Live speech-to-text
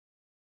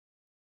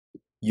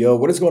Yo,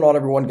 what is going on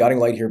everyone? Guiding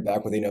Light here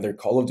back with another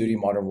Call of Duty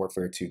Modern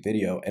Warfare 2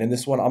 video. And in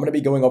this one, I'm going to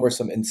be going over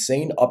some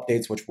insane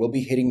updates which will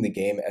be hitting the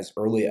game as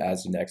early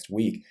as next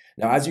week.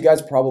 Now, as you guys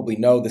probably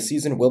know, the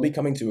season will be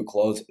coming to a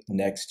close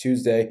next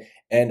Tuesday.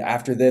 And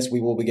after this,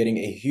 we will be getting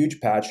a huge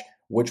patch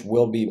which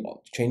will be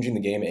changing the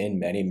game in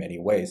many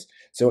ways.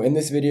 So in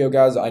this video,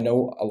 guys, I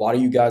know a lot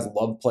of you guys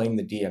love playing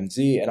the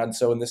DMZ. And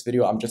so in this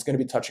video, I'm just going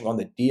to be touching on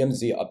the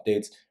DMZ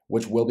updates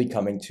which will be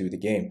coming to the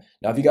game.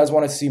 Now, if you guys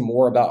want to see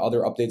more about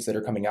other updates that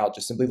are coming out,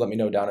 just simply let me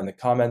know down in the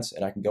comments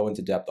and I can go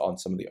into depth on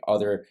some of the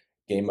other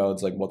game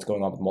modes, like what's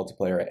going on with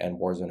multiplayer and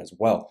Warzone as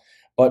well.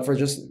 But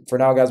for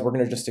now, guys, we're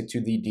going to just stick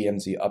to the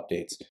DMZ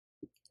updates.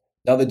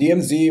 Now, the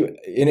DMZ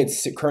in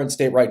its current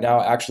state right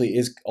now actually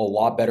is a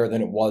lot better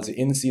than it was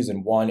in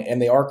Season 1,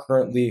 and they are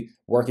currently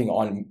working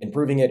on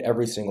improving it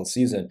every single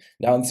season.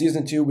 Now, in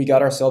Season 2, we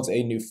got ourselves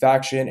a new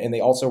faction, and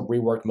they also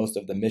reworked most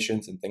of the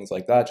missions and things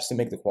like that just to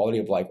make the quality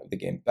of life of the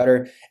game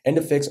better and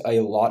to fix a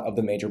lot of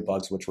the major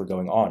bugs which were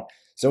going on.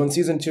 So in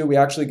Season 2, we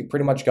actually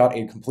pretty much got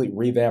a complete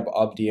revamp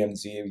of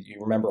DMZ. You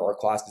remember our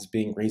classes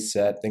being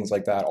reset, things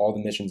like that, all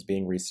the missions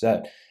being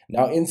reset.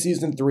 Now in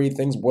Season 3,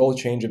 things will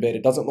change a bit.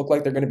 It doesn't look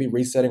like they're going to be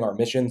resetting our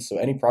missions, so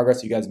any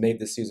progress you guys made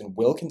this season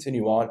will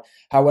continue on.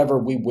 However,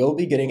 we will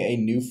be getting a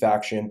new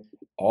faction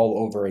all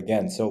over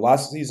again. So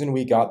last season,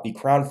 we got the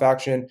Crown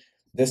faction.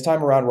 This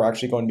time around, we're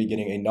actually going to be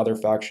getting another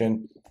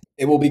faction.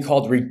 It will be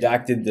called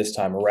Redacted this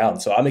time around.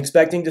 So I'm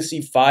expecting to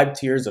see 5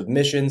 tiers of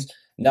missions.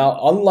 Now,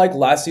 unlike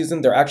last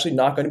season, they're actually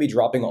not going to be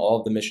dropping all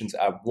of the missions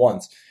at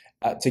once.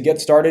 To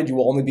get started, you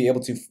will only be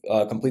able to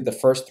complete the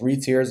first 3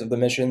 tiers of the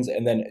missions,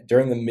 and then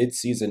during the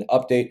mid-season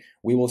update,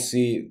 we will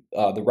see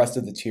the rest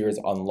of the tiers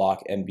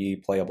unlock and be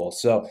playable.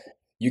 So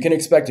you can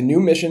expect new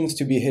missions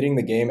to be hitting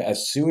the game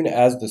as soon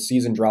as the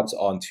season drops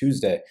on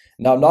Tuesday.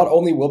 Now, not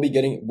only will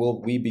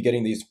we be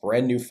getting these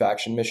brand new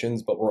faction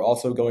missions, but we're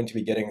also going to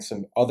be getting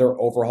some other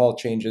overhaul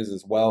changes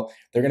as well.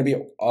 They're going to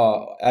be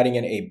adding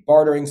in a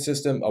bartering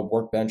system, a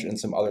workbench, and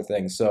some other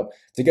things. So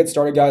to get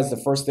started, guys, the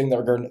first thing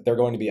that they're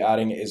going to be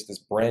adding is this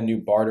brand new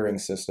bartering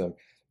system.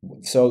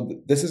 So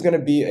this is going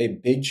to be a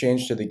big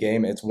change to the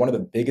game. It's one of the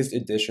biggest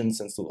additions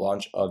since the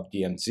launch of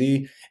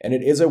DMZ, and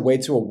it is a way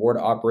to award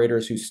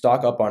operators who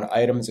stock up on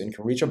items and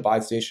can reach a buy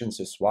station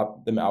to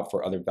swap them out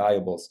for other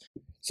valuables.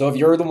 So if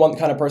you're the one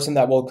kind of person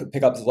that will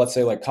pick up, let's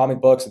say, like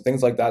comic books and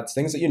things like that,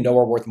 things that you know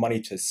are worth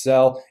money to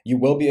sell, you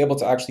will be able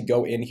to actually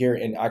go in here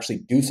and actually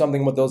do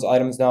something with those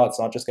items now. It's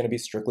not just going to be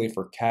strictly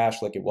for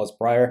cash like it was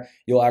prior.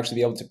 You'll actually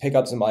be able to pick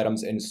up some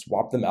items and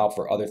swap them out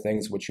for other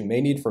things which you may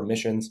need for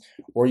missions,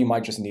 or you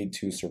might just need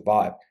to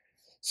survive.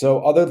 So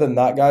other than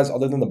that, guys,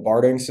 other than the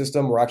bartering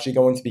system, we're actually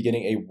going to be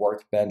getting a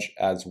workbench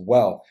as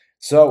well.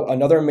 So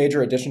another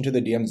major addition to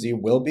the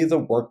DMZ will be the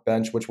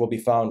workbench, which will be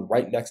found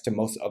right next to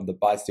most of the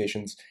buy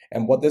stations.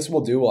 And what this will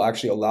do will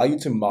actually allow you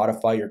to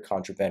modify your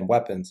contraband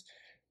weapons.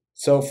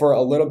 So for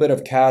a little bit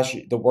of cash,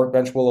 the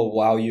workbench will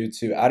allow you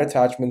to add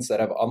attachments that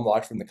have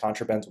unlocked from the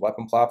contraband's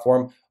weapon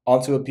platform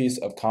onto a piece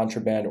of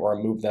contraband or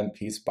move them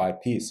piece by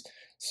piece.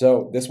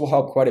 So this will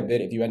help quite a bit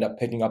if you end up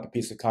picking up a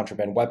piece of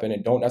contraband weapon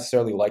and don't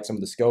necessarily like some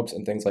of the scopes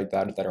and things like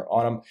that that are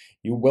on them.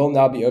 You will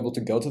now be able to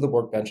go to the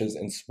workbenches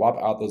and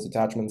swap out those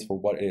attachments for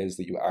what it is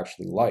that you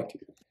actually like.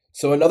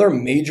 So another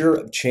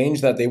major change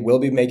that they will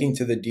be making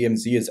to the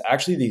DMZ is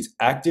actually these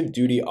active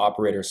duty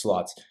operator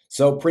slots.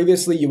 So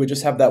previously you would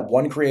just have that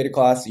one created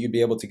class that you'd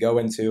be able to go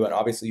into, and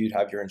obviously you'd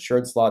have your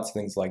insured slots,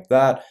 things like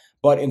that.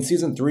 But in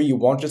Season 3, you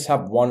won't just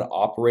have one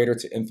operator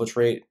to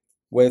infiltrate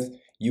with.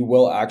 You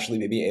will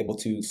actually be able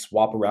to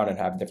swap around and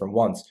have different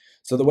ones.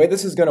 So the way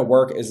this is going to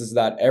work is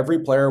that every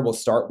player will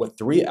start with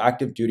 3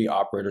 active duty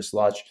operator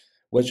slots,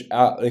 which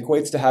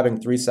equates to having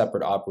 3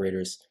 separate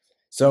operators.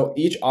 So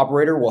each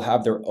operator will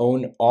have their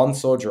own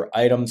on-soldier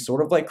items,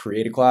 sort of like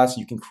create a class.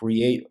 You can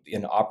create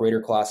an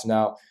operator class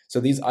now.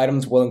 So these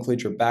items will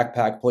include your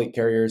backpack, plate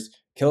carriers,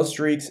 kill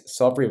streaks,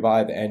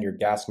 self-revive, and your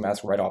gas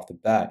mask right off the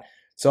bat.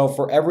 So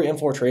for every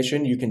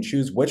infiltration, you can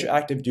choose which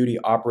active duty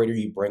operator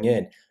you bring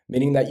in,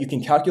 meaning that you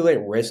can calculate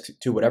risk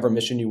to whatever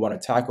mission you want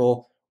to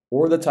tackle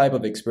or the type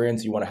of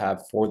experience you want to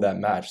have for that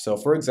match. So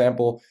for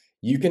example,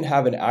 you can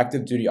have an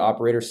active duty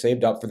operator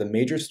saved up for the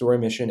major story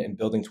mission in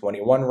Building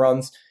 21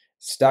 runs,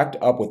 stacked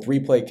up with 3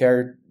 plate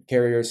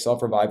carriers,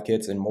 self-revive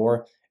kits, and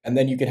more. And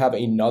then you can have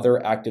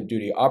another active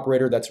duty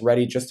operator that's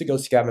ready just to go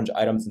scavenge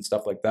items and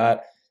stuff like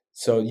that.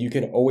 So you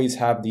can always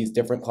have these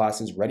different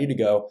classes ready to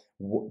go,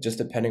 just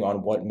depending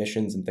on what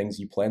missions and things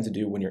you plan to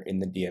do when you're in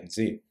the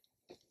DMZ.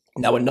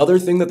 Now, another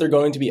thing that they're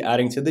going to be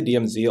adding to the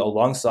DMZ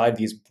alongside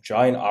these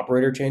giant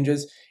operator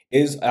changes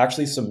is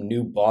actually some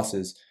new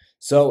bosses.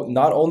 So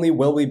not only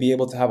will we be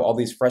able to have all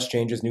these fresh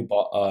changes, new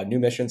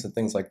missions and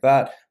things like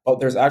that, but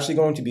there's actually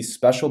going to be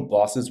special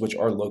bosses which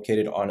are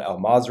located on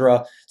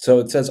almazrah. So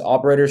it says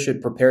operators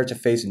should prepare to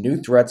face new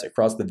threats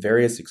across the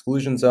various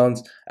exclusion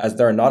zones, as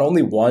there are not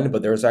only one,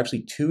 but there's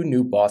actually 2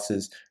 new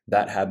bosses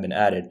that have been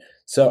added.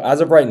 So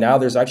as of right now,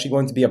 there's actually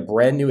going to be a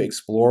brand new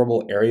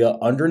explorable area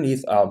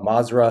underneath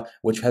almazrah,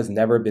 which has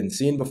never been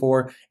seen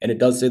before. And it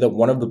does say that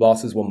one of the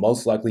bosses will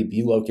most likely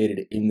be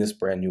located in this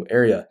brand new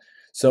area.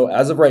 So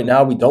as of right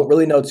now, we don't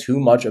really know too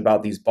much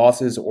about these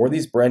bosses or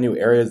these brand new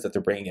areas that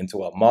they're bringing into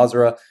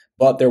Almazrah,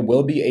 but there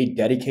will be a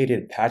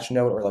dedicated patch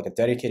note or like a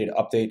dedicated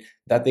update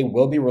that they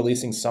will be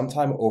releasing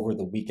sometime over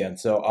the weekend.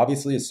 So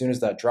obviously, as soon as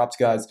that drops,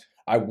 guys,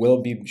 I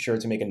will be sure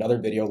to make another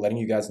video letting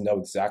you guys know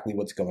exactly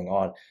what's going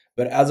on.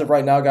 But as of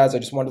right now, guys, I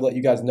just wanted to let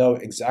you guys know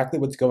exactly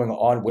what's going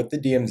on with the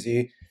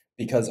DMZ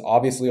because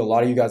obviously a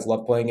lot of you guys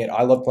love playing it.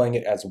 I love playing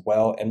it as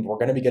well, and we're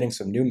going to be getting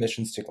some new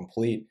missions to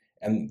complete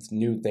and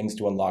new things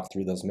to unlock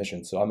through those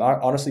missions. So I'm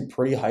honestly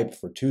pretty hyped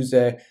for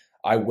Tuesday.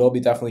 I will be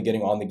definitely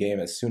getting on the game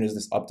as soon as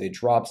this update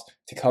drops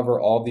to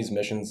cover all of these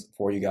missions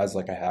for you guys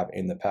like I have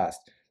in the past.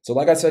 So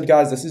like I said,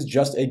 guys, this is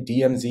just a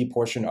DMZ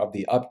portion of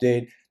the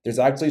update. There's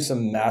actually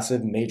some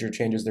massive major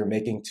changes they're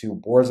making to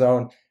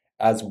Warzone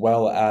as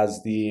well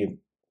as the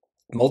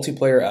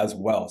multiplayer as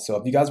well. So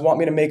if you guys want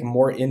me to make a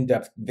more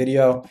in-depth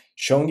video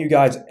showing you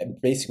guys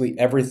basically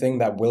everything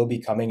that will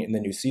be coming in the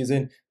new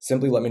season,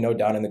 simply let me know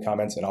down in the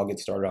comments and I'll get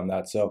started on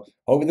that. So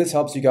hopefully this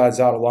helps you guys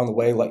out along the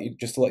way.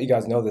 Just to let you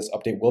guys know, this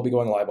update will be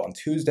going live on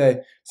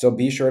Tuesday. So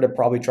be sure to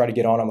probably try to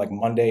get on like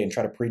Monday and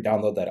try to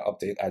pre-download that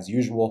update as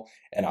usual.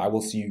 And I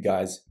will see you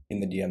guys in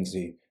the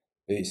DMZ.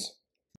 Peace.